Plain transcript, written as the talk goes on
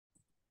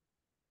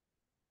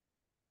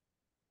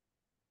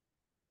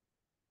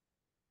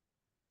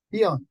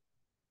Dion,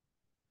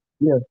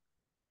 Yes,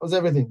 how's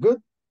everything? Good?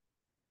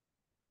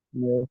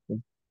 yes,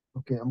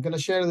 Okay, I'm gonna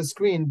share the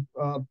screen.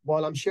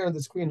 While I'm sharing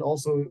the screen,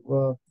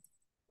 also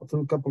I'll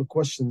throw a couple of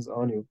questions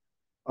on you.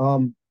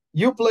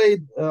 You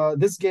played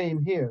this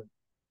game here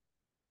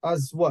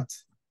as what?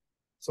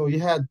 So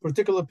you had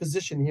particular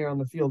position here on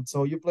the field.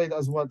 So you played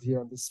as what here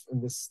in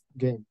this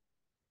game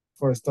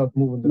before I start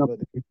moving no,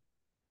 the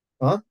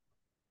huh?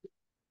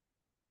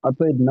 I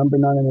played number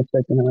nine in the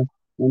second half,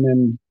 and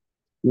then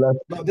left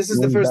No, this is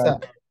the wing first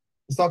back. half.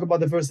 Let's talk about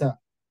the first half.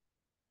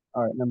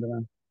 All right, number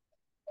nine.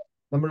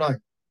 Number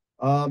nine.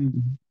 Um,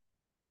 Mhm.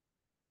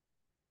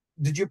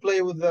 did you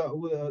play with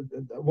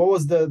what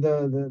was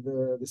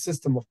the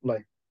system of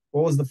play?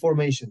 What was the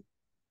formation?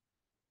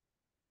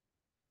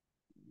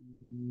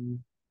 Mm,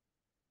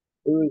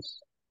 It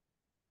was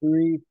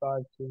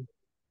 3-5-2.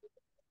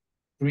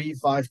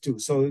 3-5-2.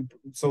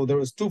 So there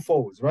was two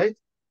forwards, right?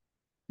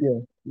 Yeah,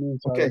 me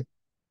and Sada. Okay.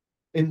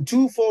 In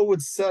two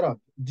forward setup,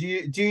 do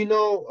you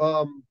know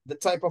the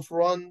type of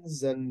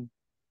runs and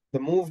the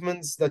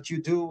movements that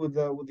you do with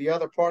the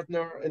other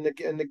partner in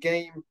the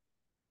game?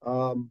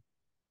 Um,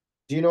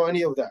 do you know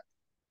any of that?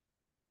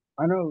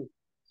 I know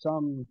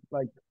some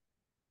like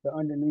the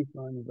underneath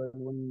line, but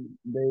when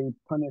they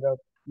punt it up,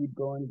 you'd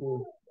go in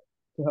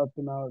to help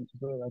them out to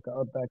put like a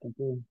up back and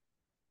through.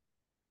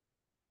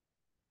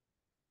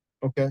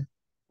 Okay.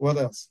 What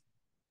else?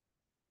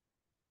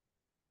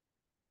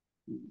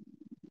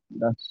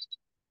 That's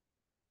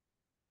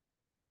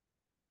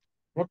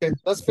Okay,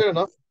 that's fair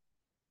enough.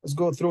 Let's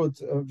go through it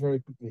very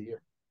quickly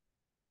here.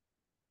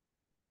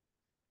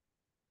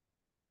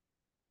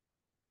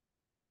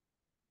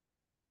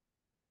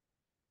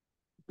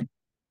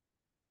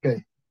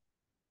 Okay.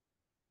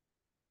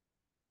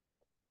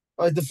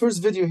 All right, the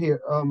first video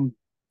here.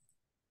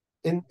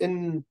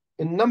 In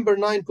number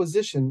nine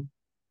position,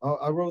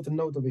 I wrote a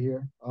note over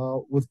here.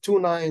 With two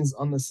nines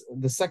on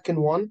the second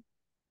one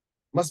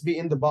must be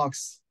in the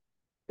box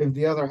if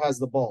the other has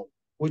the ball,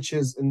 which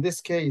is in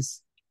this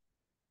case,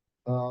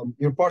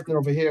 your partner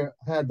over here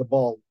had the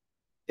ball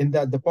in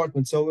that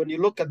department. So when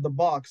you look at the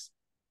box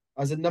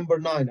as a number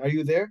nine, are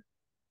you there?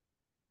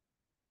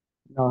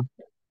 no,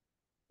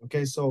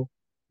 Okay, so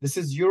this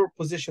is your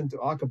position to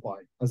occupy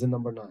as a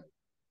number nine.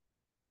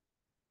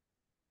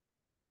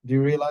 Do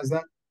you realize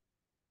that?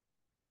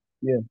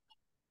 yeah,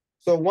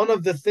 So one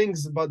of the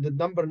things about the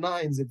number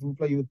nines, if we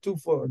play with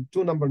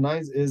two number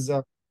nines, is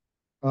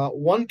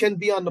one can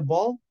be on the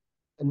ball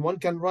and one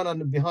can run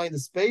on behind the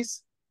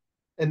space,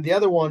 and the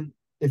other one,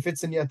 if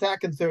it's in the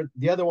attack and third,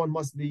 the other one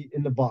must be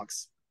in the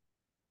box.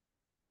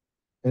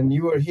 And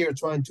you are here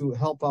trying to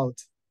help out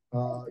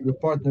your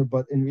partner,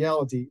 but in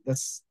reality,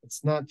 that's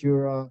it's not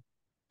your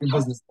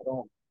business at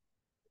all.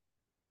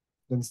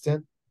 You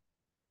understand?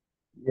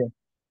 yeah.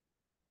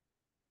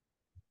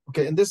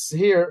 Okay, and this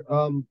here,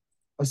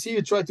 I see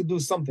you try to do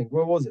something.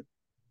 Where was it?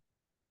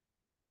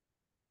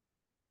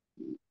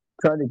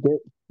 Try to get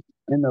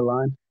in the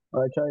line,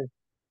 or I try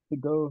to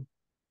go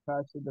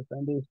past the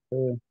defenders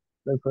to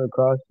look for a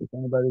cross if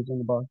anybody's in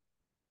the box.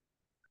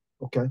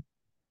 Okay.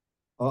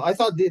 I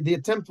thought the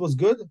attempt was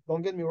good.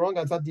 Don't get me wrong.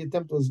 I thought the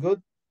attempt was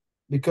good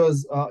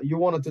because you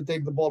wanted to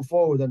take the ball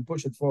forward and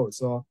push it forward.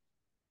 So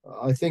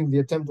I think the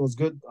attempt was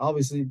good.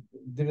 Obviously,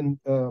 didn't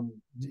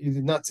you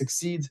did not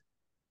succeed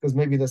because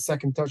maybe the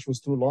second touch was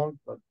too long,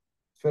 but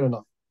fair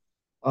enough.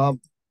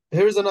 Um,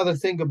 here's another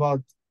thing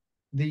about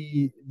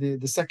the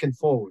second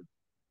forward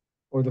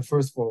or the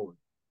first forward.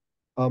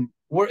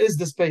 Where is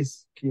the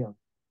space, Kian?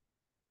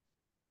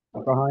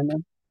 Behind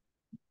them.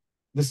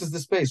 This is the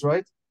space,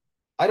 right?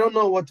 I don't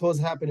know what was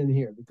happening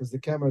here because the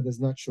camera does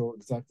not show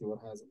exactly what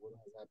has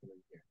happened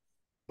in here.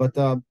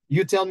 But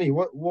you tell me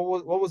what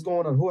was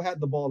going on? Who had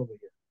the ball over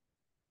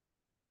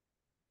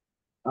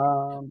here?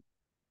 Um,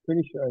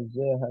 Pretty sure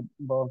Isaiah had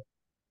the ball.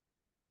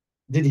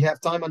 Did he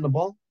have time on the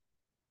ball?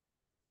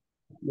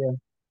 Yeah,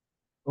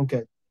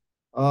 Okay.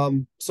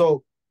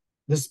 So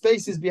the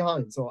space is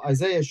behind. So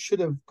Isaiah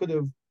could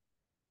have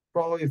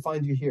probably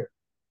find you here,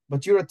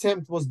 but your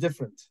attempt was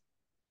different.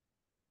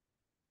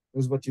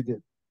 Is what you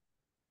did.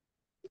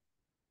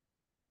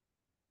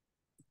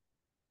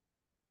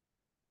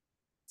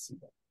 Let's see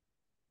that.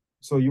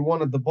 So you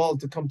wanted the ball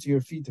to come to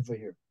your feet over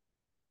here.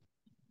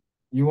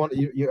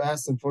 You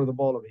asked him for the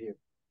ball over here.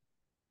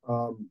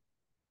 Um,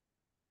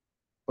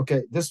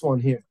 okay, this one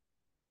here.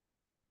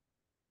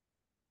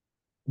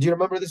 Do you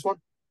remember this one?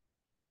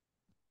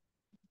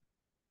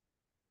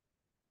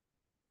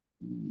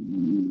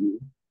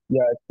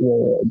 yeah,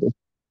 yeah, yeah.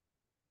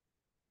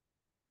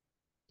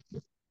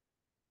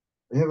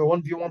 We have a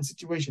 1v1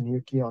 situation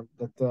here, Keon,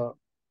 that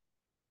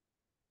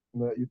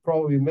you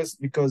probably missed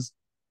because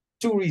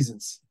two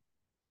reasons.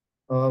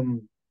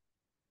 Um,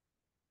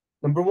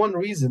 Number one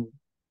reason,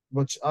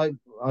 which I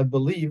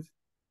believe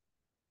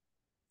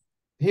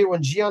here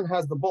when Gian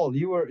has the ball,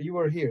 you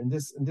were here in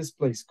this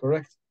place,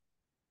 correct?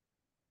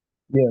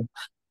 Yeah.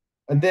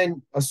 And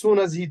then as soon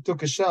as he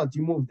took a shot,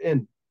 you moved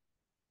in.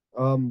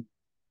 Um,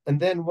 and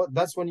then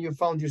that's when you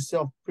found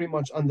yourself pretty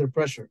much under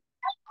pressure.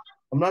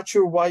 I'm not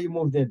sure why you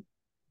moved in.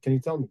 Can you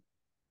tell me?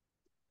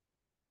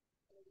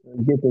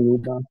 get the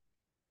rebound.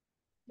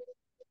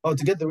 Oh,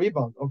 to get the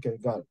rebound. Okay,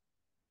 got it.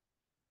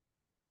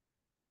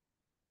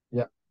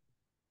 Yeah.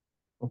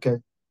 Okay.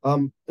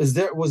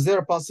 Was there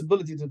a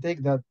possibility to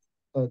take that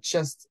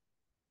chest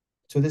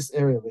to this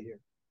area over here?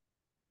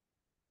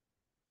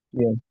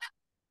 Yeah,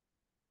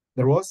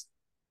 There was?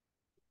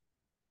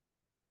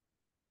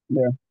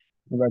 yeah.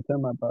 If I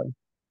turn my body.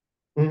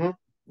 Mm-hmm.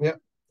 Yeah.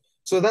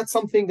 So that's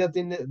something that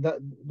the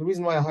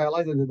reason why I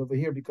highlighted it over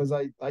here, because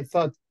I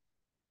thought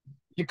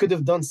you could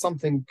have done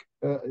something.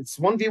 It's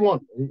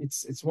 1v1.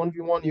 It's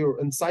 1v1. You're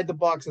inside the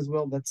box as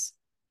well. It's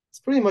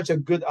pretty much a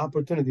good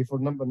opportunity for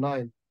number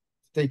nine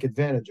to take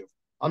advantage of.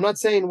 I'm not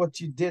saying what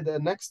you did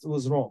next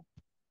was wrong.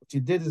 What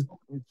you did is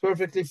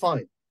perfectly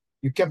fine.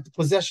 You kept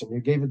possession. You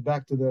gave it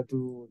back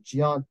to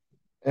Gian,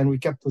 and we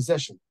kept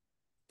possession.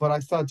 But I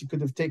thought you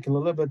could have taken a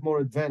little bit more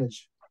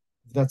advantage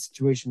of that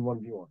situation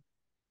 1v1.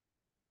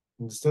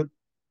 Understood?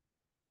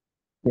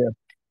 Yeah.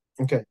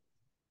 Okay.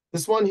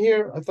 This one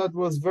here, I thought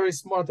was very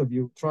smart of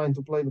you, trying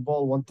to play the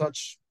ball one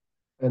touch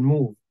and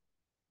move.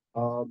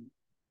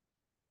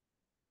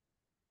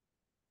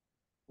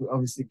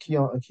 Obviously,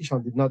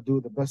 Keyshawn did not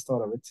do the best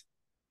out of it,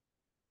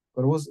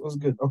 but it was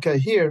good. Okay,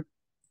 here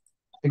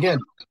again,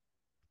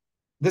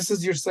 this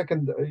is your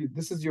second.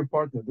 This is your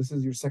partner. This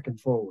is your second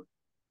forward.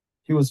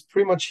 He was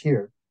pretty much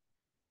here.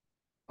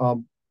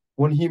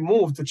 When he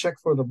moved to check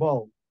for the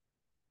ball,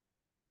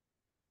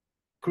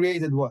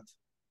 created what?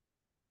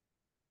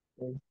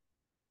 Okay.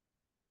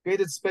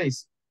 Created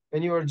space,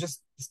 and you are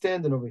just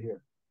standing over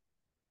here.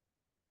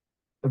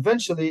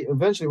 Eventually,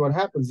 what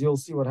happens? You'll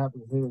see what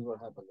happens. Here's what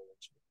happened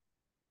eventually.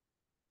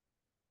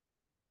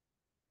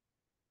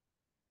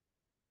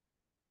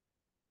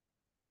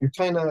 You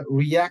kind of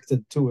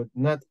reacted to it,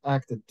 not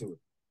acted to it.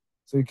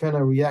 So you kind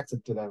of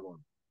reacted to that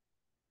one.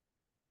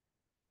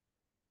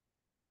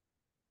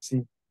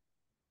 See?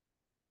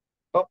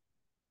 Oh,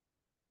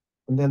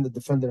 and then the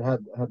defender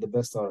had the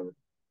best out of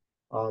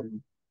it.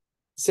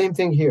 Same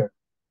thing here.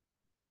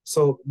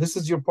 So this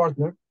is your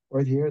partner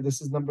right here.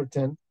 This is number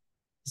 10.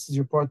 This is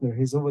your partner.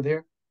 He's over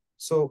there.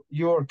 So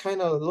you're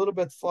kind of a little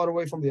bit far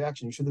away from the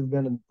action. You should have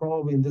been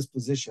probably in this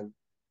position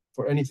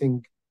for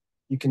anything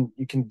you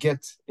can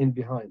get in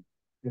behind.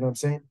 You know what I'm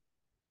saying?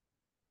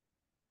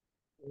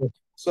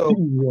 So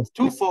Yeah.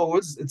 two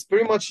forwards, it's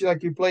pretty much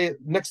like you play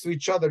next to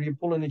each other, you're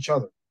pulling each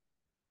other.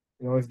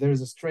 You know, if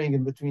there's a string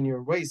in between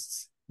your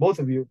waists, both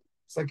of you,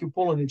 it's like you're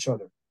pulling each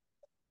other.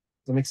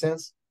 Does that make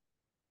sense?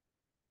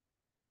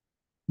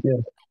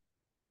 Yeah.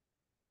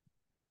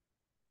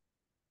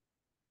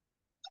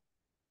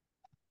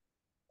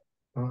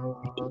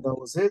 That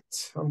was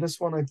it on this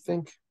one, I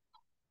think.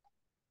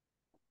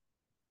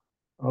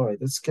 All right,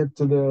 let's get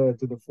to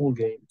the full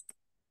game.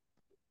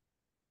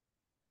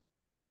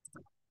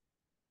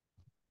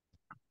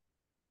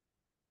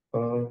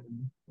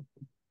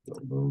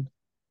 Download.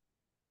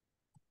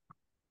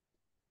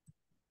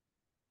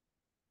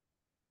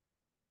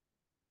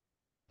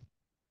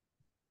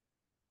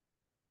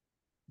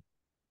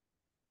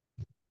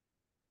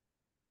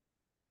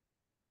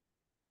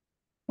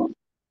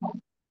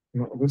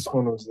 No, this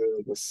one was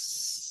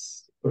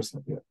this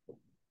person. Yeah.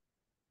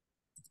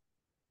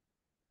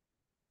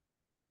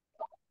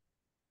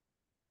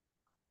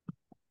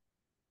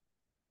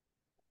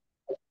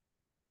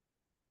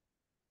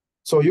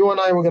 So you and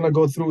I were gonna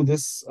go through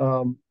this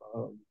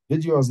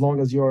video as long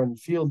as you're in the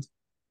field.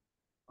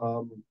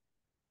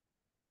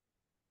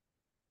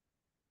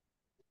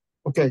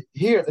 Okay,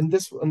 here in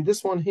this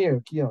one here,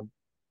 Kian,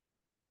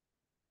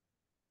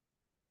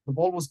 the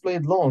ball was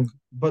played long,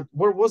 but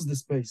where was the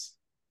space?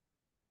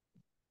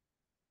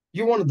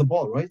 You wanted the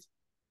ball, right?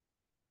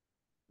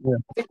 Yeah.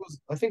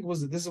 I think it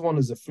was this one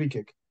is a free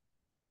kick,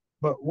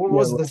 but where Yeah.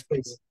 was the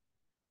space?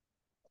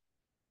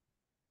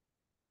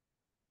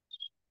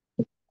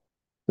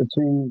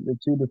 Between the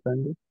two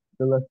defenders,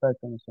 the left back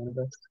and the center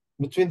back.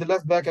 Between the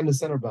left back and the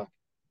center back.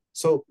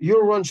 So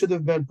your run should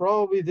have been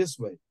probably this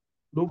way,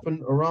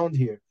 looping around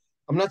here.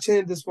 I'm not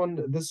saying this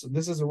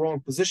is a wrong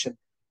position,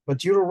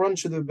 but your run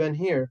should have been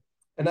here.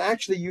 And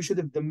actually, you should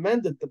have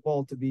demanded the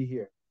ball to be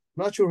here.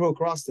 I'm not sure who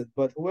crossed it,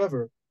 but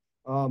whoever,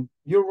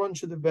 your run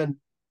should have been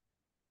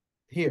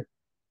here.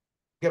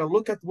 You gotta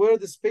look at where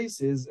the space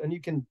is, and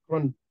you can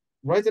run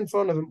right in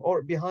front of him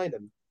or behind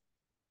him.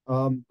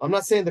 I'm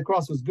not saying the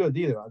cross was good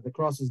either. The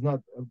cross is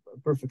not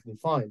perfectly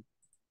fine,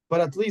 but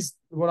at least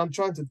what I'm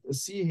trying to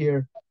see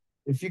here,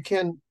 if you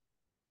can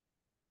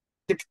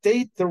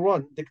dictate the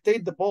run,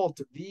 dictate the ball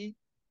to be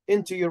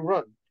into your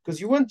run,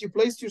 because you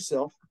placed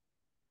yourself,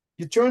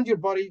 you turned your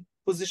body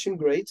position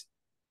great,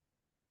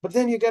 but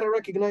then you got to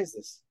recognize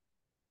this.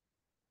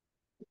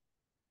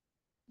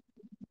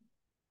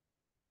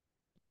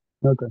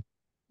 Okay.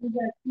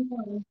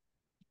 You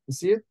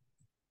see it?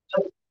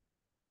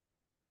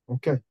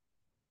 Okay.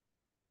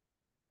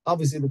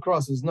 Obviously, the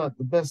cross is not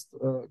the best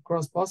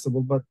cross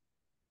possible, but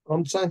what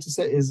I'm trying to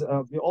say is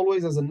you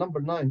always, as a number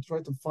nine,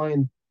 try to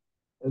find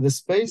the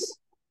space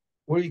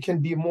where you can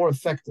be more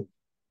effective.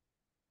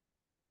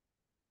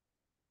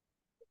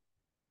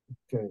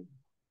 Okay.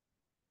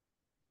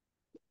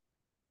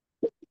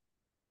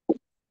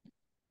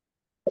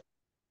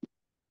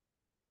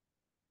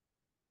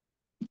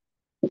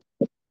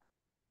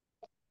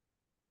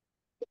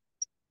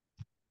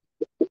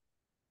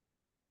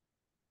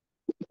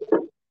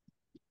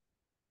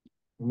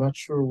 I'm not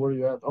sure where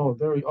you're at. Oh,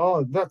 there.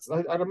 Oh,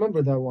 I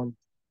remember that one.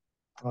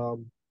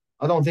 Um,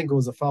 I don't think it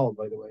was a foul,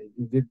 by the way.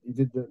 You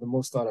did the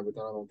most out of it,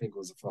 and I don't think it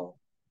was a foul.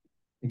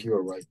 I think you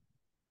were right.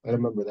 I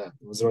remember that.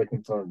 It was the right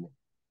thing to me.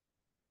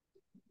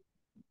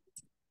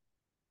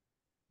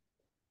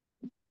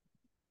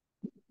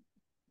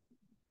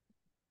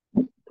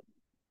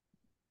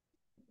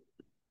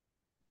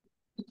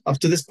 Up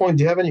to this point,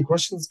 do you have any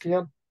questions,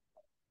 Kian?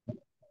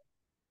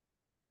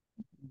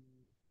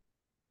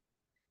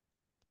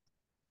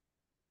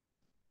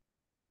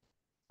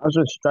 As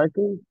a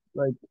striker,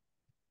 like,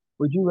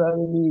 would you rather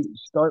me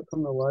start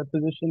from the wide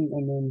position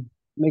and then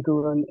make a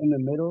run in the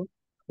middle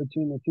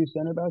between the two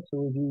center backs,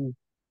 or would you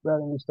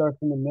rather me start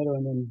from the middle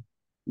and then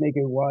make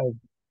it wide?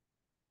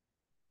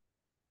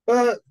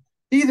 Uh,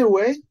 Either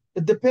way,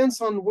 it depends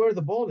on where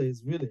the ball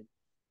is, really.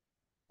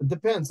 It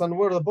depends on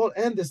where the ball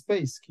and the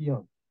space,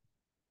 Kian.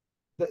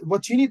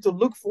 What you need to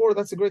look for,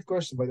 that's a great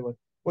question, by the way.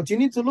 What you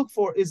need to look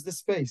for is the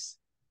space.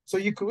 So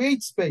you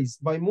create space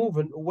by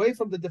moving away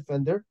from the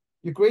defender.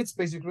 You create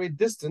space, you create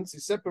distance, you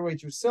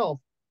separate yourself,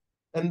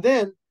 and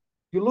then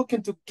you're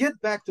looking to get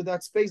back to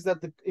that space that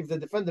if the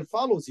defender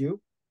follows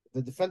you,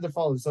 the defender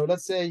follows. So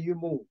let's say you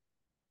move,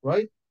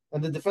 right?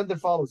 And the defender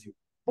follows you.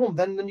 Boom,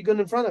 then you get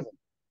in front of him.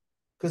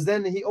 Because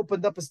then he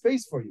opened up a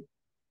space for you.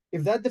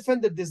 If that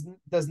defender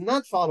does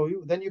not follow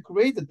you, then you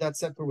created that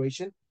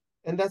separation,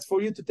 and that's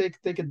for you to take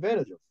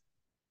advantage of.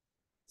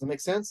 Does that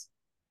make sense?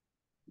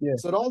 Yeah,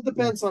 So it all yeah,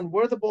 depends on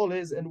where the ball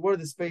is and where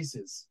the space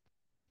is.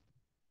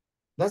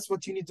 That's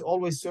what you need to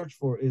always search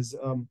for is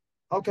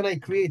how can I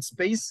create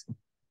space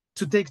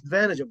to take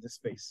advantage of the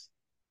space?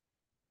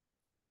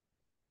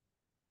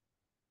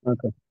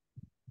 okay.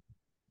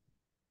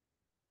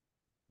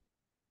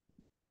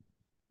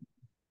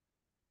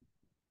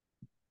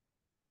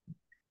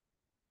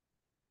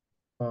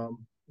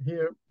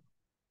 Here,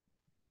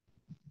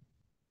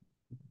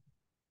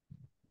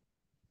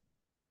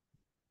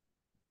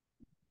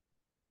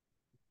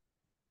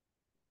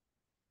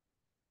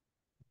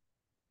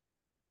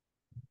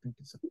 I think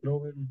it's a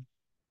throw in.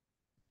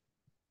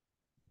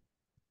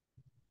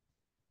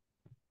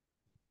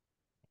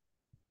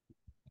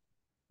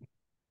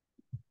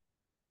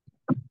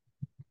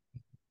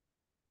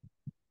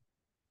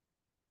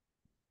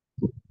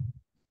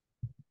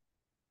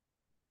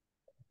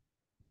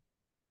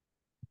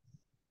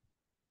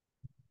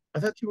 I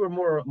thought you were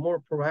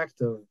more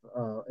proactive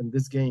in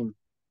this game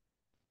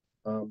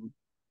um,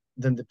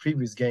 than the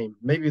previous game.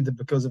 Maybe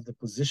because of the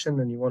position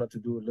and you wanted to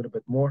do a little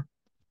bit more.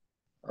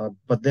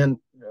 But then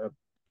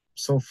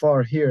so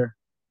far here,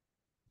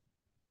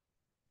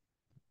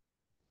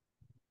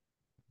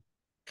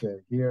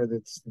 okay, here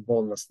that's the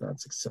ball was not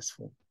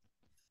successful.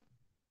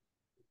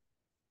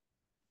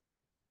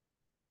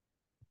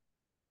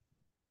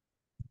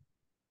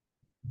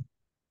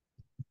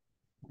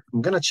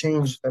 I'm gonna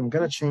change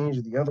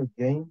the other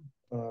game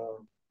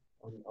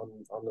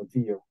on the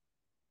video.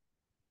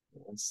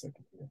 1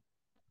 second here.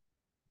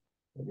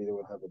 Maybe they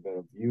will have a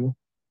better view.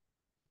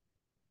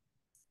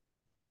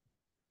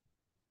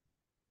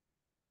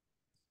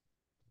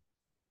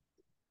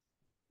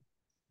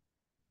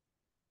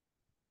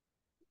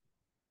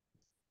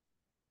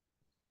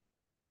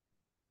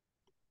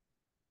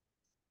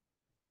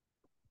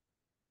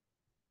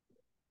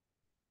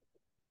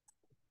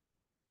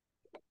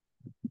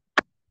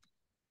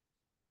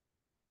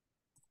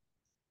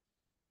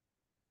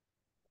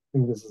 I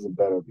think this is a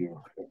better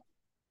view.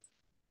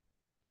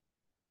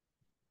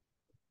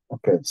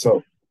 Okay,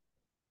 so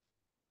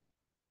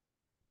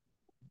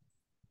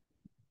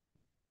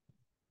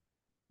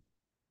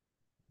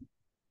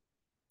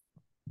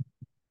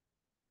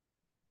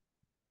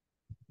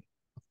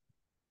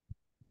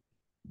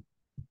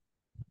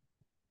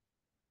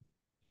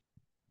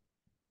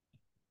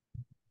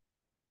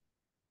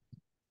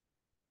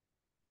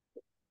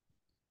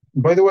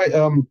by the way,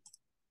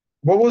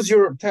 what was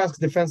your task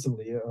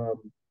defensively?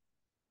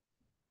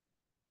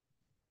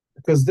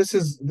 Because this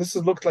is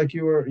looked like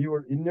you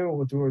knew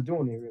what you were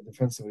doing here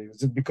defensively.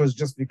 Was it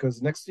just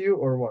because next to you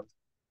or what?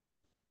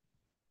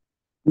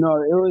 No,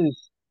 it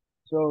was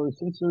so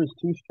since there was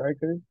two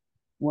strikers,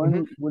 Hmm.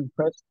 one would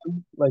press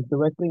them like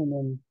directly, and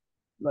then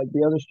like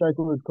the other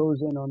striker would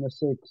close in on the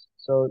six,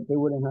 so they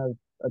wouldn't have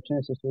a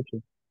chance to switch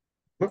it.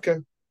 Okay,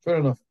 fair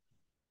enough.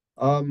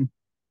 Um,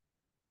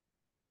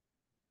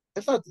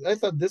 I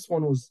thought this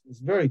one was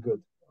very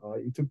good.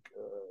 You took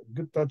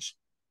good touch.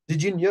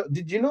 Did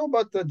you know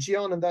about the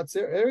Gian in that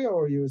area,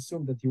 or you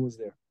assumed that he was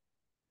there?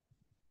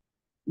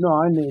 No,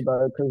 I knew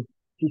about it because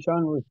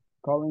Keyshawn was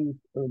calling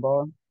for the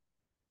ball,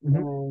 Hmm.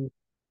 and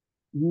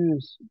he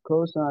was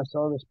close, and I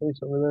saw the space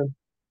over there,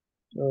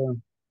 so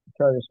I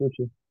tried to switch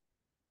it.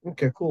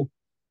 Okay, cool.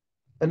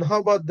 And how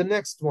about the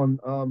next one?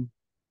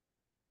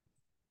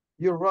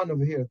 Your run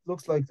over here. It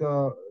looks like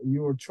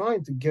you were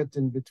trying to get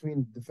in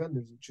between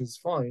defenders, which is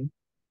fine.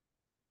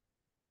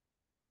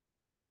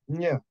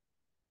 Yeah.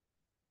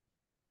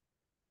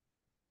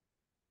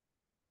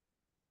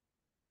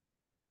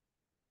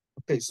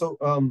 Okay. So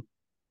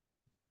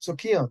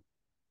Kian,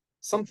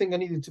 something I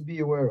needed to be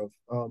aware of.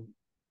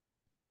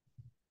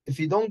 If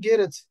you don't get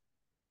it,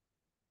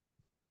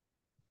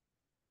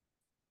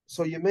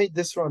 so you made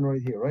this run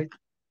right here, right?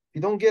 If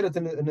you don't get it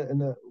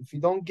if you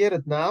don't get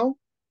it now,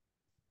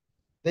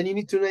 then you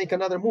need to make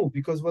another move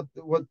because what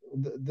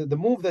the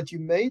move that you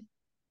made,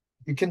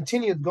 you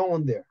continued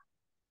going there,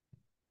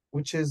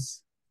 which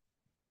is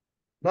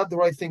not the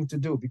right thing to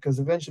do because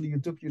eventually you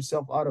took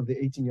yourself out of the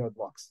 18-yard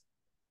box.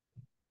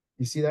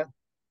 You see that?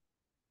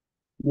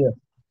 Yeah.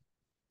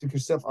 Took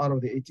yourself out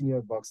of the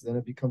 18-yard box, then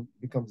it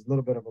becomes a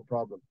little bit of a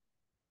problem.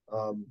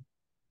 Um,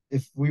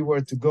 if we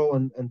were to go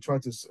and try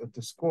to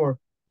score,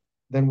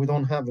 then we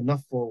don't have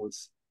enough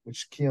forwards,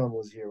 which Keon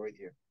was here right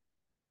here.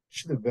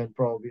 Should have been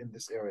probably in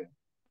this area.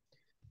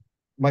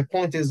 My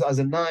point is, as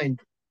a nine,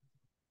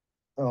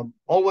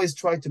 always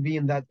try to be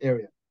in that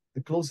area.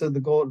 The closer the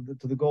goal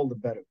to the goal, the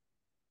better.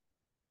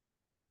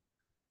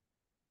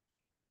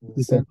 You Okay.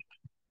 understand?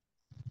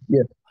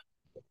 Yeah.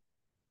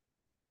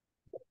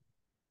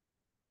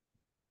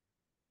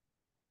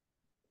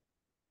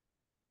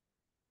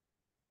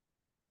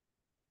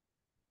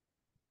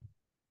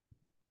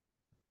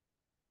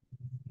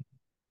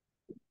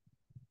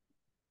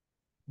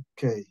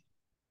 Okay.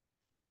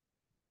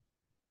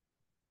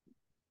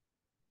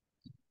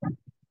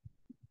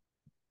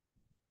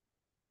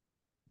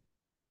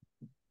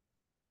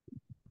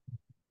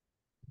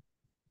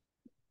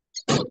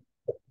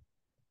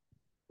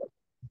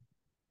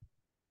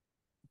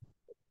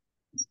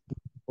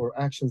 For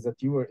actions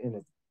that you were in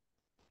it.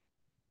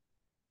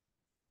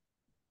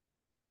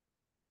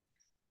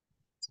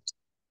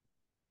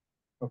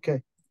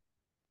 Okay.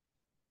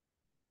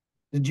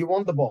 Did you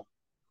want the ball?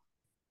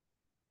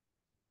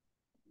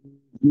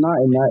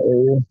 Not in that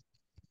area.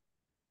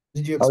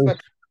 Did you I was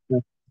expect?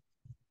 no.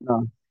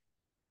 No.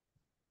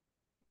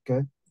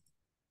 Okay.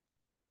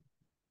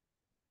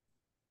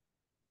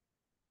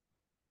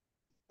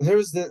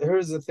 Here's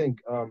the thing.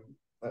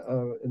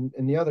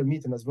 In the other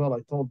meeting as well,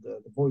 I told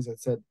the boys. I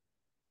said,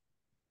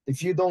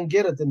 if you don't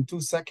get it in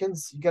 2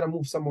 seconds, you gotta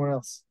move somewhere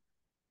else.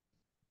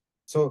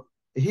 So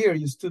here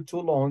you stood too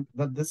long.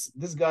 That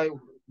this guy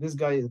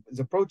is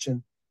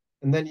approaching,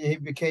 and then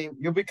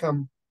you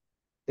become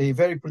a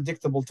very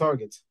predictable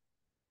target.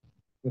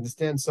 You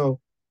understand? So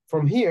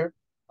from here,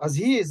 as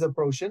he is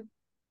approaching,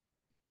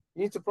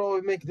 you need to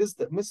probably make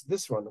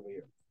this run over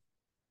here.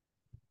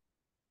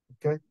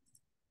 Okay,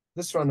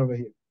 this run over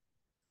here.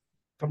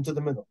 Come to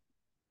the middle.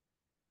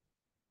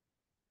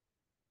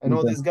 Okay.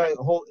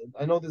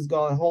 I know this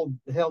guy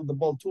held the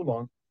ball too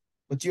long,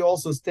 but you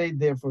also stayed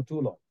there for too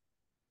long.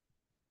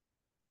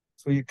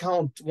 So you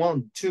count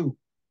one, two.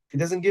 If he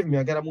doesn't give me,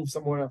 I gotta move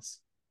somewhere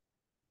else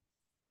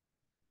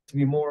to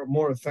be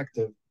more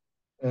effective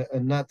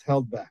and not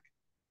held back.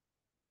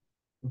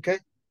 Okay.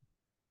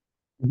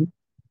 Mhm.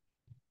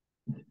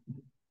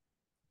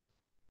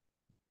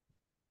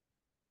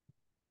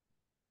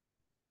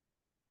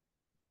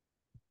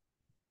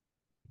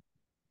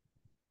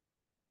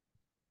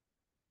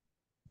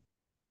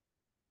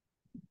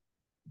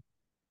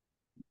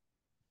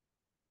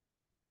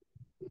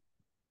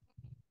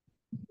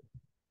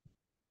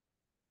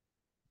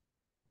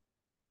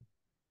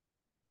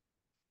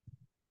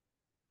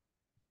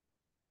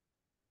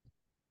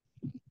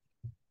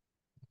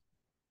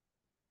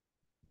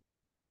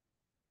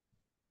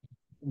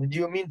 Did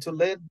you mean to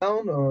lay it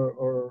down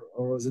or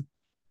was it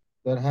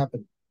that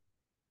happened?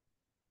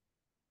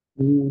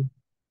 Mm,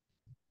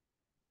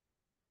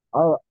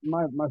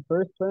 my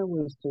first plan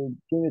was to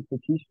give it to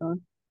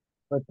Keyshawn,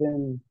 but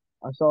then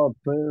I saw a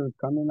player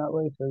coming that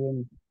way, so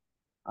then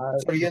I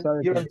So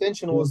decided your to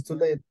intention do was to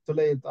lay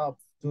it up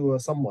to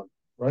someone,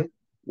 right?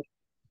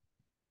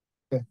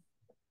 Okay,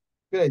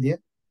 good idea.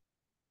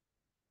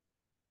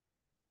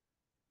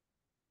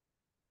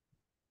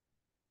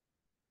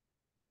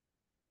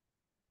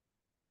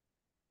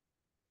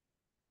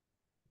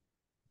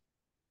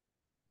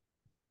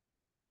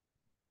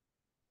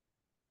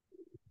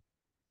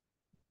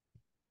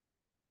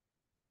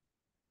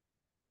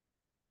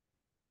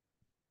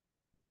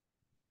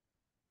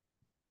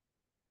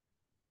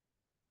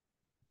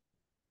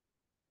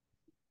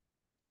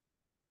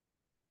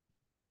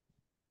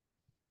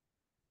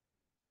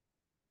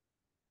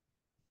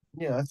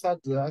 Yeah, I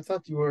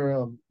thought you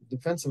were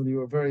defensively. You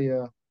were very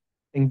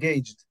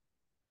engaged,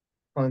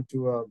 trying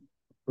to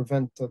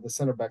prevent the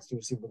center backs to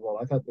receive the ball.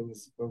 I thought that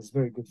was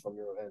very good from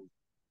your end.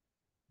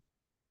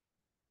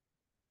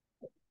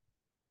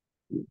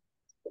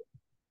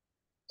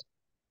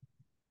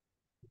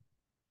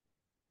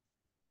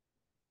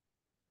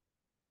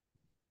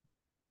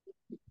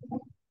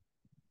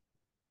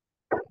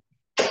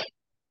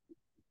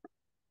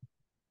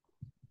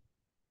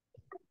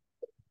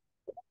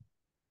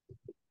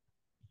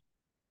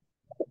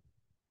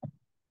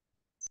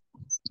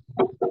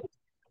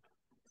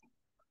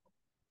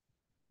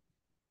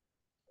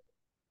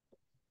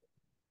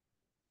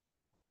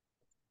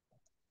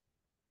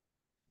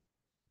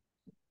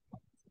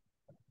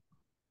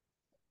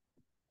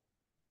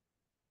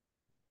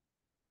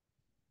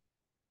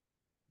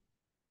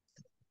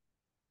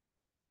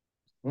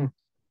 Mm.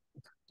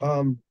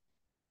 Um,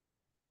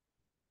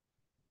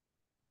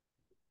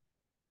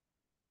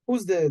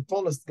 who's the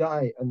tallest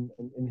guy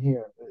in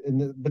here?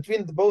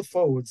 Between the both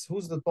forwards,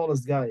 who's the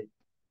tallest guy?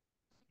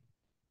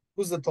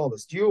 Who's the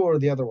tallest, you or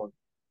the other one?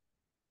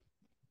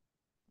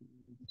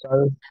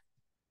 Sorry,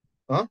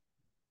 Huh?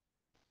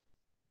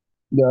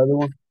 the other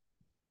one.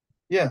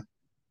 Yeah,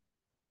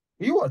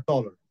 you are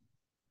taller.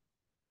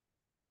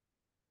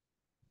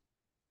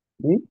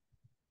 Me?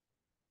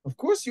 Of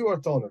course, you are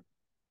taller.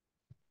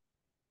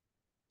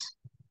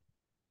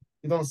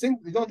 You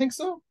don't think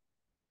so?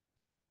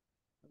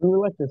 We were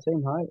like the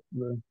same height,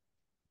 but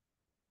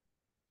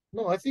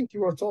No, I think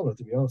you are taller.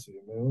 To be honest with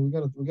you,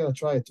 man. We gotta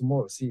try it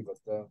tomorrow, see. But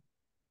I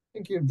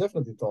think you're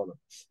definitely taller.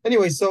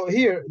 Anyway, so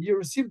here you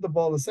received the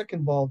ball, the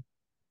second ball.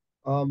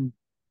 Um,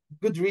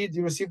 good read.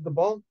 You received the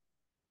ball.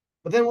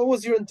 But then what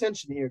was your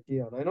intention here,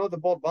 Kian? I know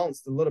the ball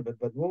bounced a little bit,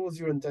 but what was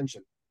your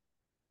intention?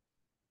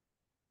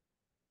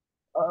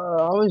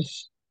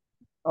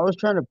 I was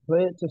trying to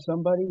play it to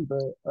somebody,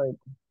 but like,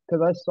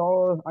 cause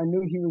I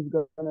knew he was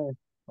gonna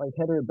like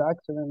header it back,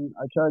 so then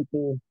I tried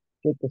to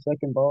get the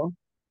second ball,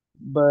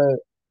 but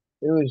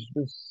it was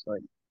just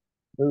like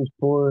it was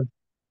poor,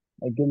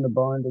 like getting the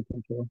ball under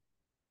control.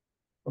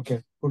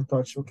 Okay, good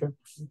touch. Okay,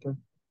 okay.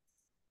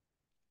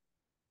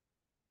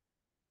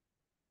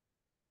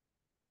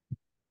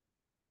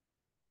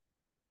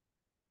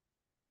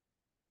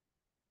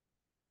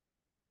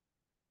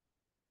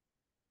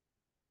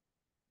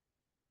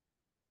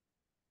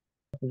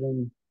 And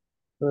then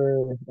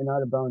for an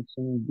out of bounds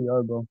and the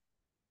our ball.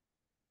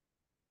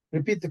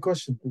 Repeat the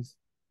question, please.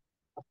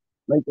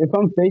 Like if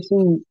I'm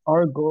facing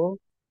our goal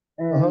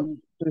Uh-huh. and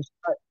there's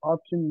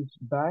options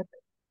back,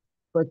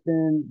 but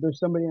then there's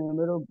somebody in the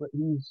middle, but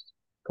he's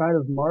kind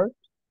of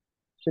marked.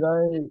 Should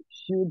I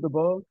shoot the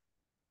ball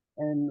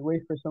and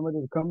wait for somebody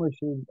to come, or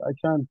should I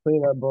try and play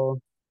that ball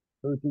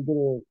so we can get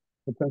a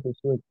potential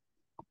switch?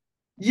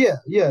 Yeah,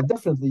 yeah,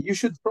 definitely. You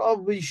should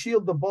probably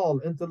shield the ball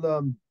until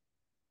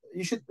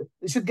you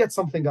should get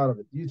something out of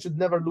it. You should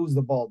never lose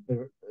the ball.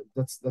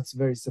 That's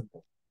very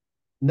simple.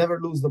 Never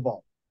lose the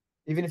ball.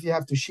 Even if you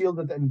have to shield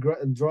it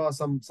and draw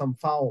some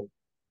foul,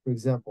 for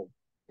example.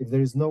 If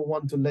there is no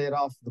one to lay it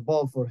off the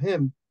ball for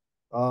him,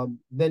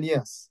 then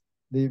yes,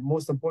 the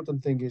most important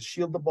thing is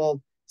shield the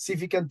ball. See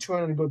if you can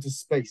turn and go to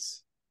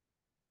space.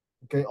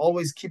 Okay,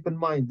 always keep in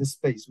mind this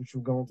space, which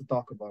we're going to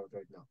talk about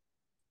right now.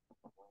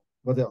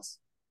 What else?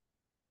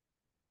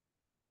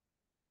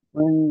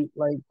 When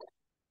like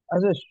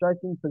as a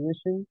striking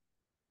position,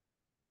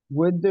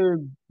 would there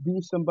be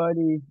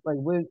somebody like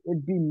would it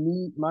be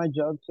my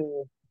job to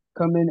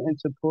come in and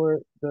support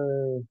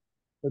the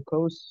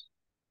close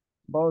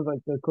balls,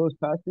 like the close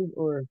passes,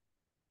 or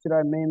should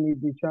I mainly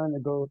be trying to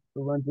go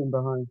the runs in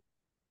behind?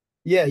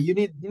 Yeah, you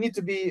need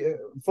to be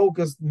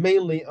focused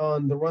mainly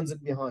on the runs in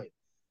behind,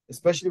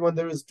 especially when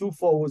there is two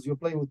forwards.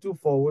 You're playing with two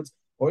forwards,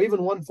 or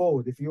even one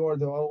forward. If you are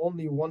the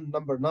only one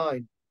number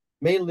nine,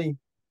 mainly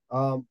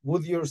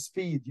with your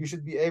speed, you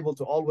should be able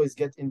to always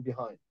get in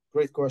behind.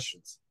 Great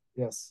questions.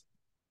 Yes,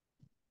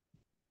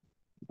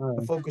 All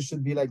the right. focus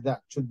should be like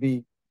that. Should be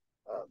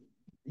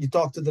you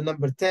talk to the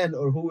number 10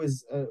 or who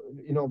is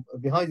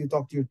behind you.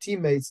 Talk to your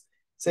teammates.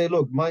 Say,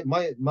 look, my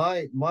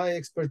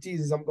expertise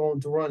is I'm going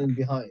to run in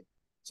behind.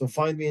 So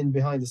find me in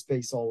behind the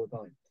space all the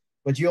time.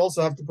 But you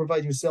also have to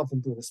provide yourself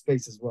into the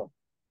space as well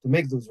to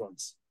make those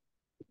runs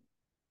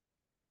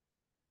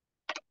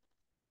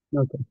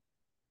Okay.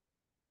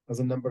 as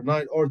a number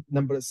nine or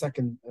number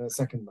second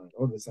nine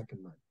or the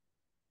second nine.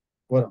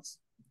 What else?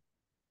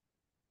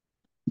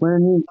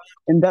 When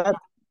in that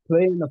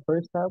play in the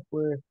first half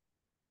where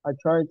I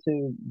tried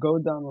to go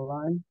down the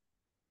line,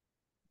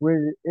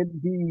 would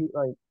it be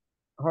like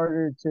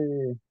harder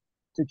to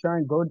try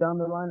and go down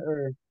the line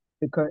or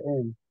to cut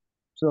in?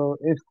 So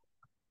if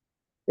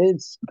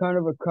it's kind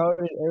of a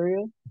crowded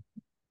area,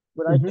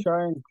 would I Mm-hmm.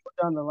 try and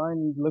go down the line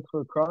and look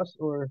for a cross,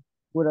 or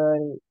would I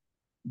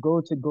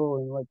go to goal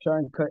and like try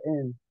and cut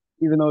in,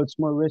 even though it's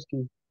more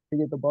risky to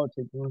get the ball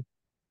taken away?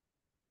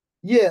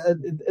 Yeah,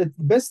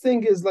 best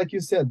thing is like you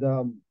said.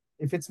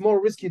 If it's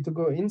more risky to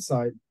go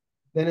inside,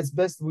 then it's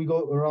best we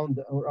go around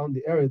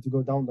the area to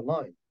go down the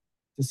line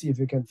to see if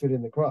you can fit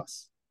in the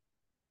cross.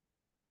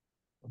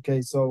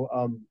 Okay, so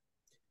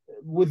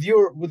with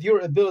your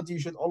ability, you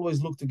should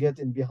always look to get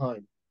in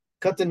behind.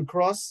 Cut and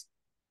cross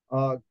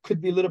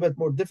could be a little bit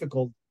more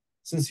difficult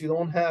since you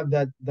don't have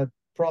that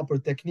proper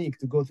technique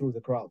to go through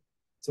the crowd.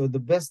 So the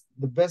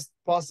best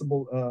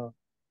possible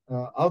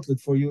outlet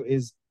for you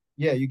is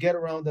yeah, you get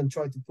around and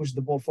try to push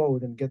the ball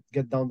forward and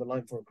get down the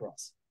line for a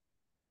cross.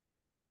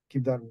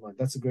 Keep that in mind.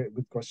 That's a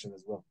good question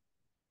as well.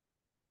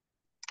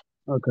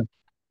 Okay.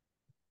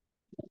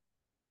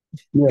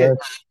 Yeah, Okay,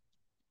 that's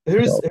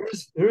here's all.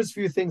 here's here's a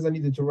few things I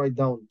needed to write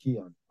down,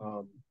 Kian.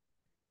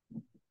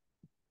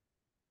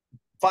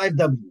 Five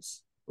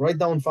W's. Write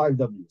down five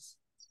W's.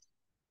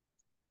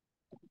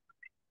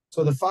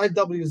 So the five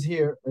W's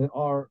here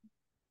are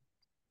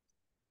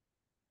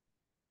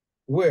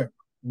where.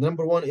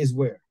 Number one is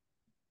where.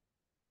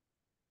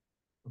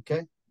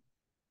 Okay.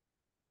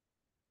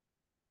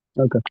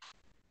 Okay.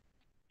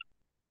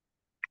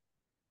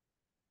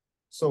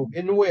 So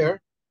in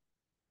where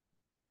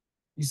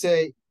You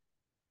say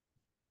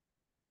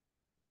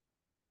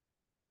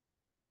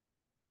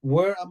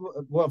where I'm.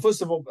 Well,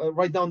 first of all,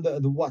 write down the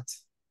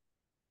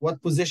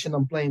what position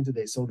I'm playing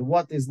today. So the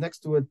what is next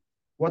to it.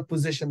 What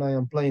position I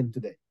am playing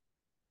today.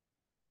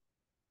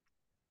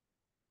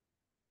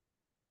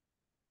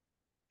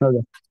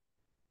 Okay.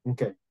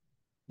 Okay.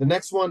 The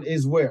next one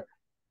is where.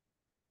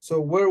 So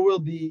where will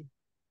be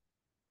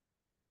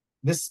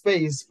this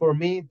space for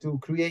me to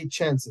create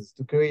chances,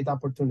 to create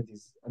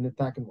opportunities and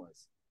attacking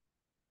wise.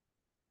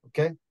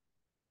 Okay.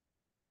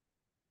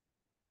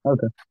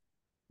 Okay.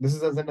 This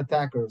is as an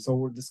attacker. So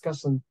we're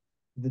discussing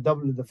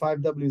the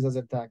five W's as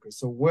attackers.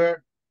 So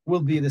where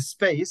will be the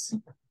space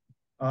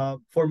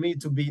for me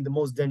to be the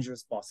most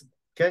dangerous possible?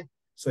 Okay.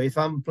 So if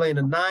I'm playing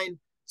a 9,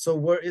 so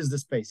where is the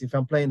space? If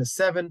I'm playing a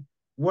 7,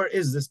 where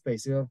is the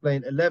space? If I'm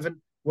playing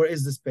 11, where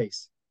is the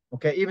space?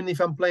 Okay. Even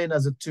if I'm playing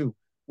as a 2,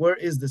 where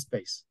is the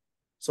space?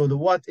 So the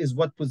what is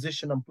what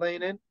position I'm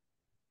playing in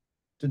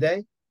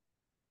today.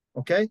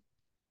 Okay.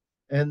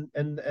 And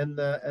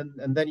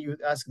then you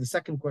ask the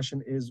second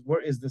question is where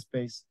is the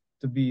space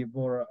to be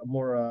more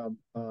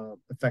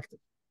effective.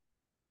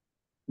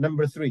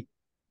 Number 3,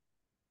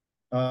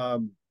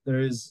 there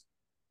is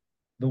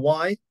the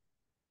why.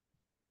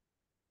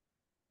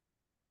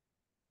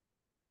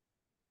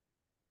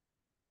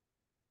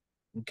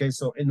 Okay,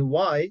 so in the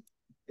why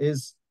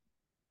is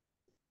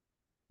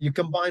you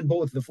combine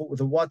both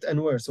the what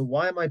and where. So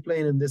why am I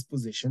playing in this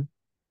position?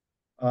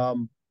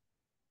 And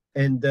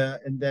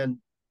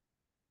then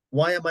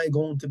why am I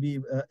going to be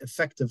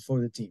effective for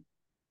the team?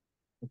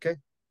 Okay.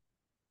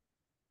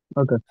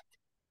 Okay.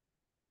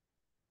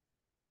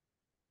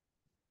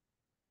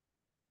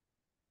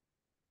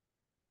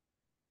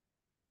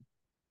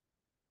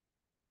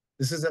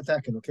 This is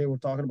attacking. Okay, we're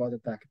talking about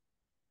attacking.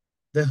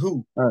 The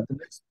who. All right.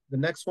 The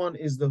next one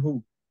is the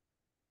who.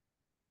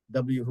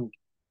 W who.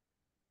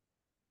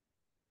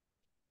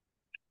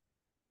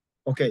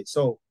 Okay,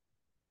 so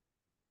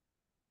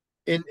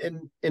in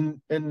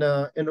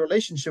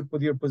relationship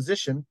with your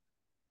position,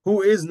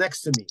 who is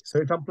next to me? So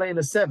if I'm playing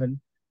a 7,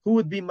 who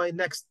would be my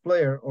next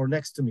player or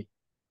next to me?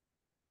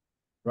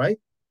 Right?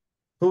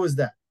 Who is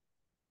that?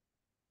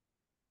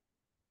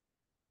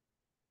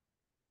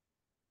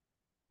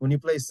 When you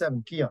play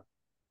 7, Kian,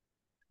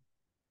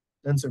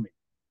 answer me.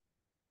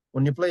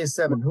 When you play a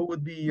 7, who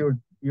would be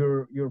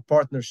your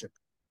partnership?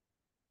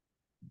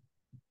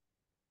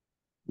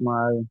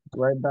 My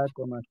right back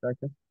or my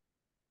striker?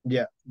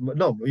 Yeah,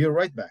 no, you're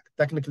right back.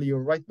 Technically,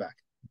 you're right back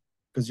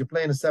because you're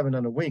playing a 7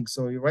 on a wing.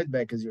 So your right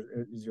back is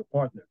your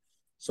partner.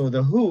 So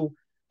the who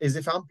is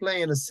if I'm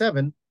playing a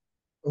 7,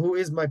 who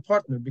is my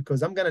partner?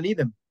 Because I'm gonna need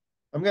him.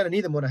 I'm gonna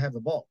need him when I have the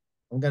ball.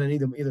 I'm gonna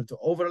need him either to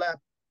overlap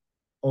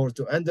or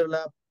to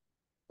underlap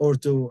or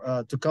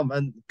to come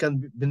and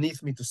come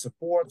beneath me to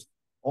support.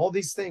 All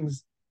these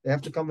things they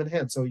have to come in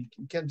hand. So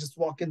you can't just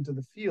walk into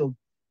the field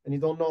and you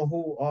don't know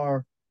who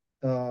are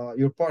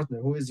your partner,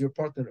 who is your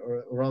partner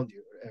around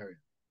your area.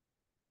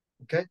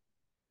 Okay.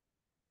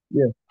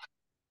 Yeah.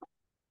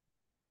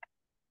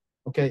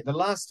 Okay. The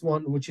last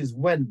one, which is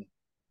when.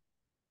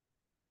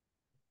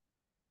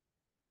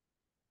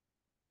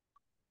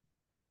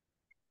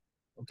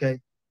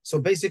 Okay. So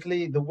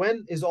basically, the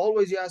when is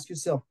always you ask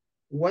yourself,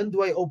 when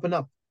do I open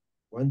up?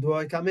 When do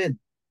I come in?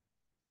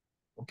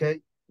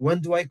 Okay.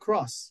 When do I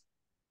cross?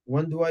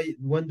 When do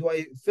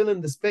I fill in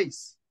the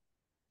space?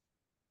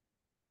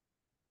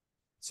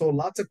 So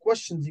lots of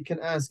questions you can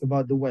ask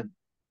about the when.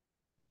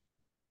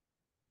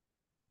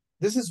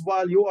 This is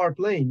while you are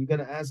playing. You're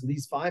gonna ask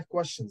these 5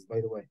 questions,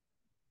 by the way.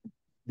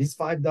 These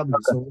 5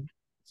 W's. Okay.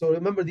 So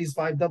remember these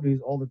 5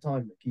 W's all the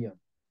time, Kian.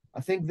 I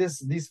think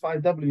these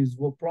 5 W's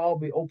will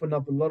probably open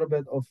up a little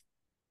bit of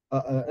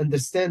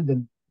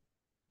understanding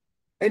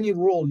any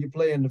role you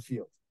play in the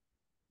field.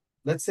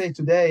 Let's say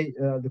today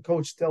the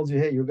coach tells you,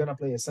 hey, you're gonna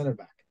play a center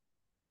back.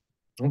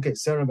 Okay,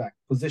 center back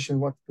position.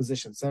 What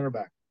position? Center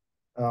back.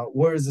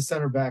 Where is the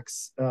center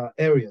backs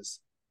areas?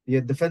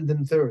 The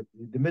defending third,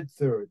 the mid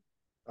third.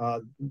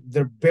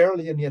 They're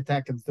barely in the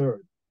attacking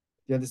third.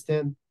 You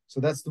understand? So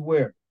that's the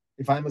where.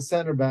 If I'm a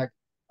center back,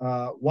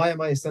 why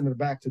am I a center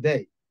back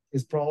today?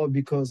 It's probably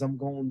because I'm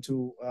going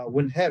to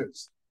win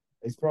headers.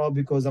 It's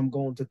probably because I'm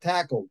going to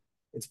tackle.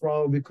 It's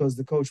probably because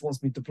the coach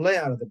wants me to play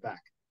out of the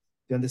back.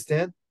 You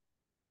understand?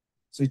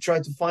 So you try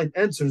to find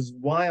answers.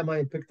 Why am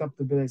I picked up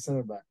to be a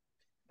center back?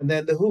 And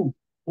then the who.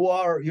 Who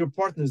are your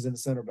partners in the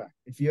center back?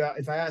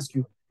 If I ask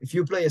you, if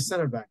you play a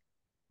center back,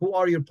 who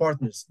are your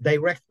partners?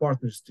 Direct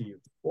partners to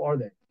you. Who are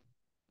they?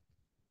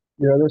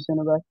 Your other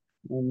center back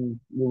and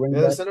your wing The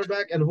other back, center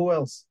back, and who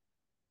else?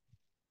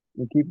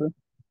 the keeper,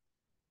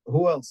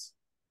 Who else?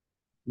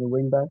 the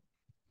wing back.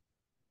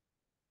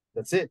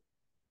 That's it,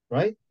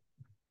 right?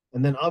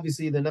 And then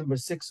obviously the number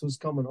 6 who's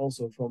coming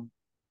also from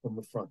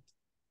the front.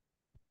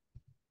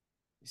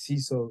 You see,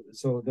 so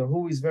the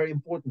who is very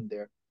important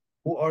there.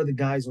 Who are the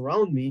guys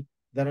around me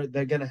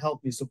they're gonna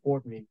help me,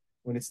 support me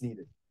when it's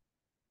needed?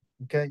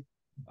 Okay.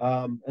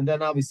 And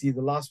then obviously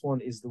the last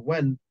one is the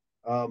when.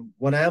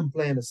 When I am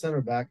playing a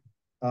center back,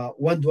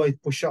 when do I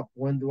push up?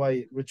 When do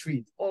I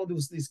retreat? All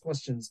these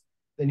questions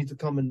they need to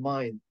come in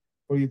mind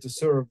for you to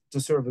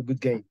serve a good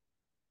game.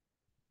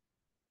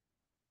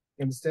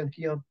 You understand,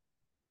 Keon?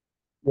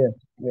 Yeah,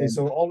 Okay, yeah.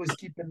 so always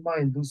keep in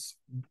mind those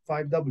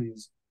 5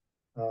 Ws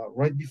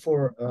right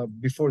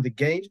before the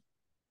game,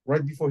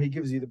 right before he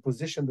gives you the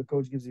position, the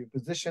coach gives you a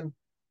position.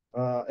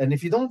 And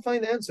if you don't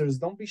find answers,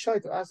 don't be shy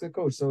to ask the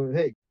coach. So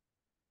hey,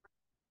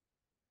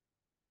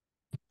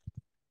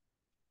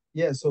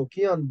 yeah. So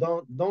Keon,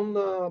 don't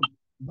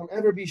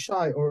ever be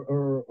shy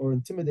or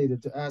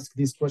intimidated to ask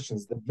these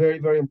questions. They're very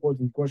very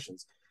important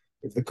questions.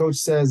 If the coach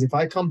says, if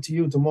I come to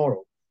you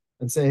tomorrow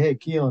and say, hey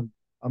Keon,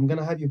 I'm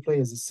gonna have you play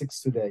as a six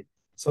today.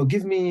 So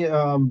give me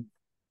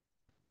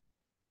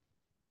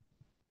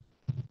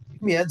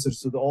answers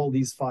to all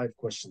these 5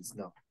 questions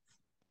now.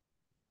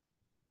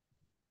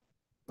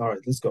 All right,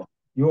 let's go.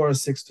 You are a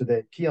six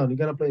today. Keon, you're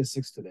going to play a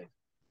six today.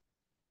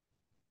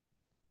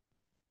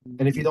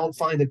 And if you don't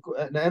find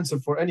an answer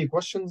for any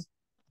questions,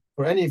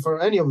 for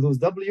any of those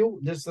W,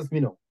 just let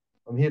me know.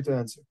 I'm here to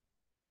answer.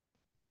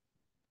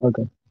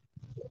 Okay.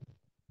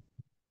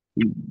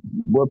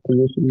 What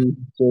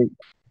position? Say,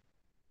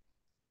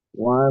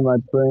 why am I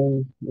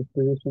playing this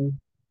position?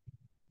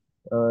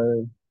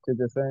 To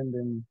defend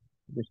and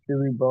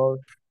distribute balls.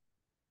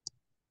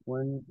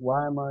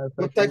 Why am I What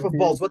affecting type the of team?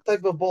 balls? What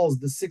type of balls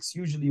the six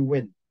usually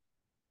win?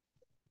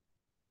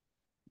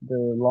 The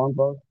long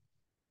balls,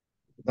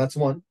 That's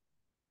one.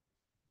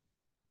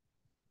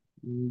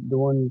 the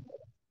one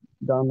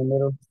down the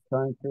middle,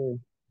 trying to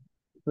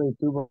play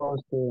two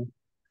balls to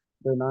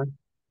the nine.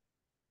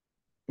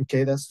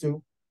 Okay, that's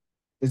two.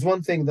 There's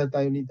one thing that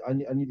I need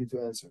you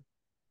to answer.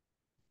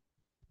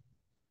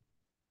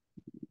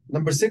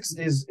 Number six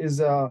is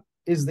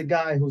the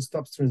guy who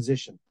stops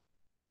transition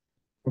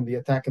from the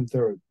attack and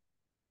third.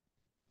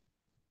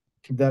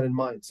 Keep that in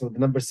mind. So the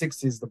number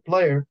six is the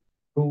player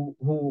who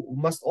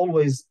must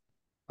always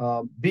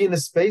be in a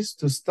space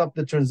to stop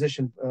the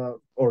transition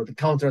or the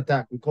counter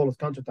attack. We call it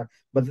counter attack,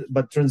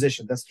 but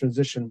transition. That's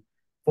transition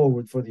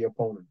forward for the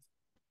opponent.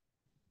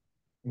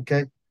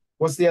 Okay.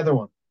 What's the other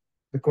one?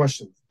 The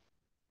question.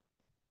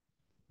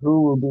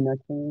 Who will be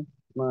next to me?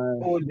 My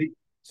Who will be?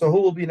 So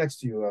who will be next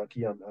to you,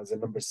 Kian, as a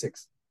number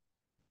six?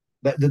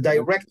 The my,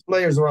 direct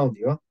players around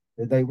you, huh?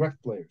 The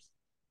direct players.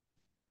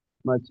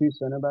 my two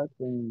center backs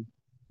and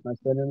my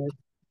center mid.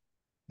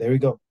 There we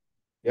go.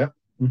 Yeah.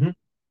 Mm-hmm.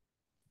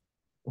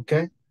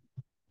 Okay.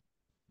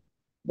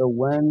 The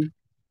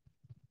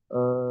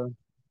uh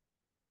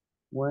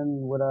when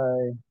would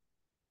I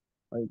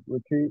like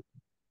retreat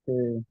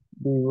to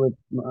be with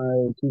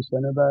my two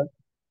center backs?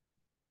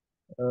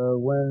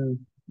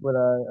 When would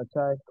I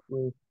attack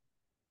with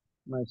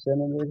my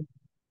center mid?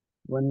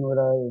 When would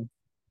I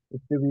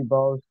distribute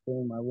balls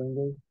to my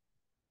wingers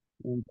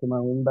and to my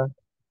wing back?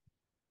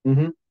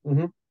 Mm-hmm.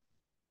 Mm-hmm.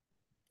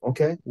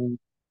 Okay. And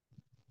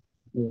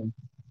yeah,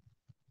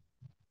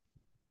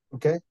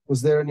 Okay.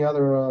 Was there any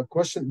other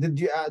question? Did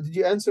you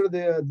answer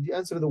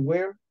the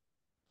where?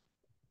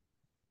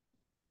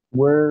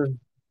 where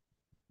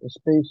the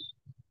space?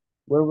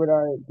 Where would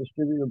I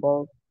distribute the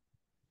ball?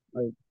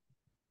 Like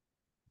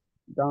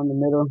down the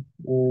middle,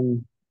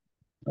 and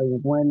like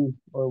when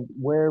or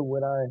where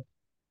would I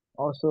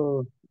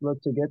also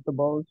look to get the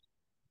balls?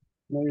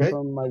 Maybe Okay.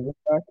 from my wing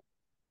back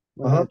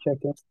when I Uh-huh. check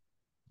in,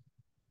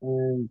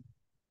 and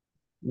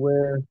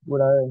where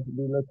would I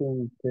be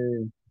looking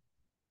to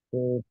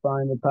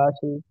find the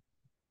passes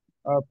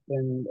up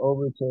and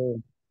over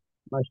to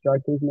my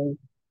strikers maybe?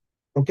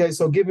 Okay,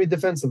 so give me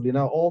defensively.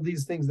 Now, all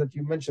these things that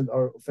you mentioned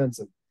are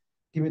offensive.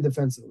 Give me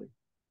defensively.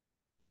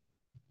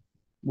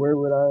 Where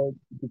would I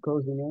be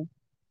closing in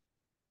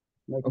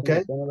next to my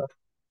Okay. center back?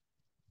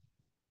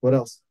 What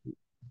else?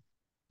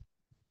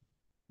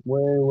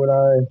 Where would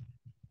I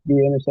be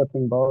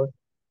intercepting balls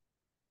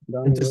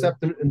down the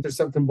middle?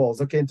 Intercepting balls.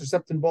 Okay,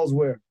 intercepting balls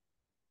where?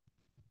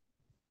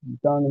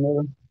 Down the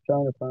middle,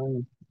 trying to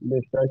find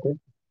the striker.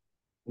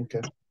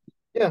 Okay.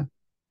 Yeah.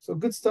 So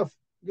good stuff.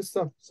 Good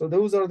stuff. So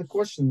those are the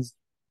questions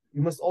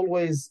you must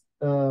always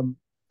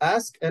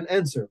ask and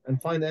answer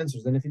and find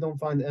answers. And if you don't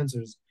find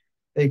answers,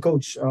 hey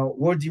coach,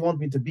 where do you want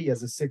me to be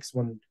as a six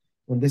when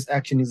this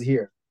action is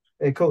here?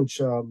 Hey coach,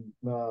 um,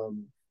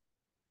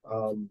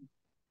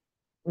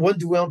 when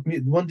do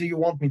you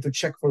want me to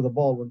check for the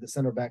ball when the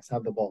center backs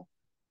have the ball?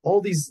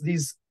 All these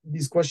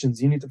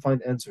questions you need to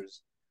find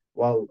answers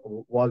while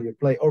you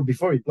play or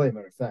before you play.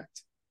 Matter of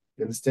fact,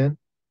 you understand?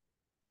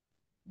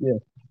 Yeah,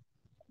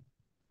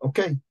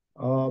 Okay.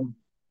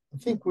 I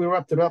think we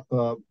wrapped it up.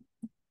 I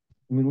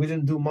mean, we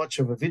didn't do much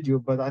of a video,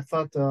 but I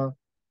thought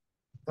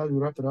we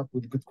wrapped it up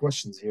with good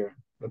questions here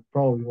that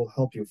probably will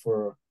help you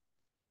for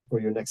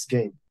your next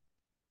game.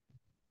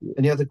 yeah.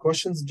 Any other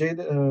questions, Jade,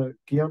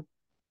 Kian?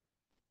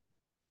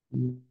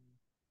 Mm,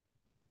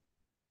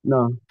 no,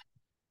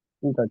 I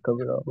think I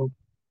covered all.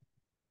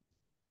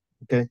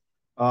 Okay.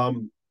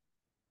 Um,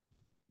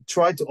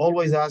 Try to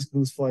always ask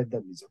those 5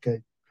 Ws.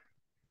 Okay.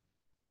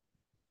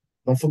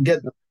 Don't forget,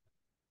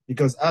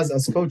 because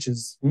as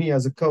coaches, me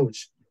as a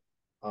coach,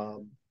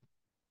 um,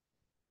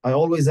 I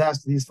always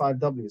ask these 5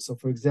 Ws. So,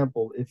 for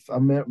example, if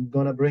I'm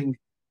gonna bring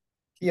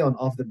Keon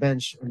off the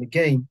bench in the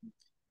game,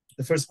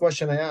 the first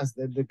question I asked,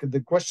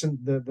 the question,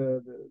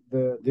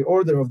 the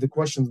order of the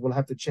questions will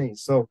have to change.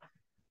 So,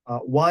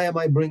 why am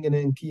I bringing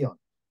in Keon?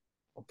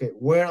 Okay,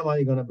 where am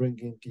I gonna bring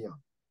in Keon?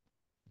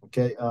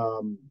 Okay,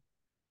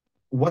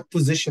 what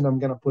position I'm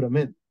gonna put him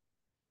in?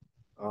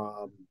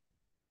 Um,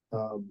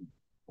 um,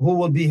 who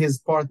will be his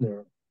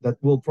partner that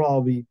will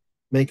probably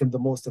make him the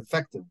most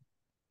effective?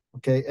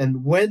 Okay,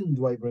 and when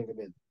do I bring him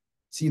in?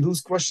 See,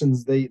 those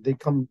questions they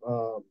come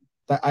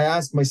that I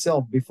ask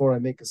myself before I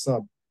make a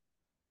sub,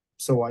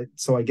 so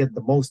I get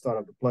the most out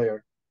of the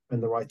player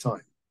in the right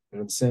time. You know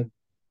what I'm saying?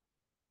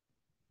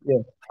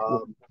 Yeah, yeah,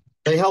 Um,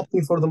 they helped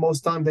me for the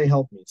most time. They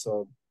helped me,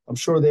 so I'm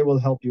sure they will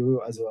help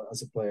you as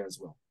a player as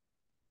well.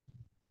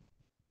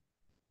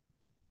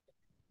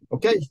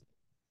 Okay,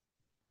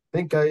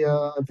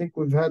 I think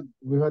we've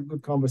had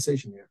good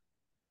conversation here.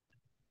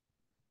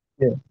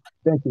 yeah.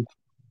 Thank you.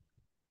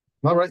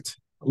 All right,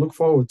 I look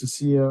forward to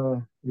see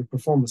your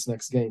performance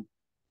next game.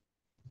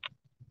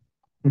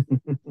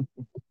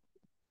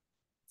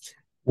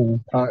 Uh,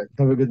 All right,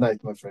 have a good night,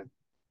 my friend.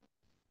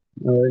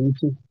 you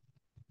too.